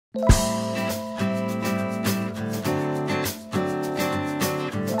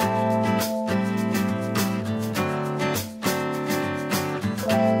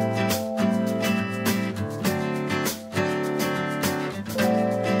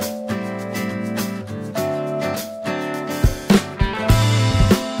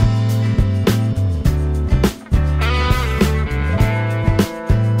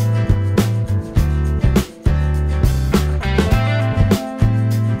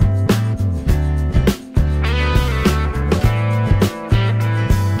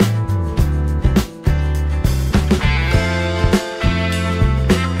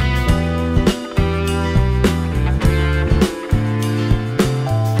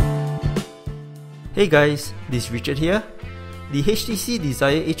Hey guys, this is Richard here. The HTC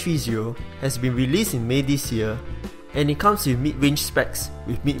Desire A30 has been released in May this year, and it comes with mid-range specs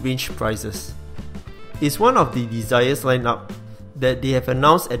with mid-range prices. It's one of the Desire's lineup that they have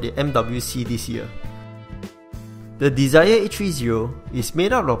announced at the MWC this year. The Desire A30 is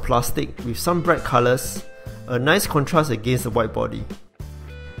made out of plastic with some bright colours, a nice contrast against the white body.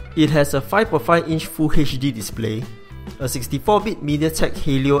 It has a 5.5-inch Full HD display, a 64-bit Mediatek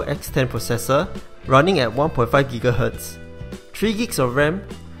Helio X10 processor running at 1.5 GHz, 3 GB of RAM,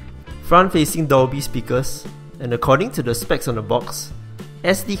 front-facing Dolby speakers, and according to the specs on the box,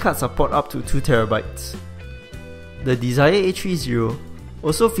 SD card support up to 2 TB. The Desire A30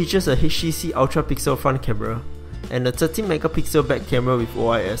 also features a HTC Ultrapixel front camera and a 13MP back camera with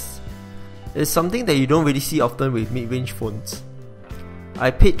OIS. It's something that you don't really see often with mid-range phones. I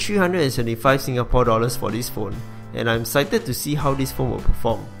paid 375 Singapore dollars for this phone, and I'm excited to see how this phone will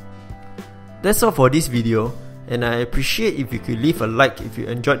perform. That's all for this video, and I appreciate if you could leave a like if you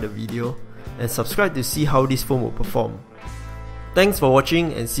enjoyed the video, and subscribe to see how this phone will perform. Thanks for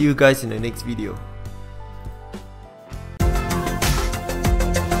watching, and see you guys in the next video.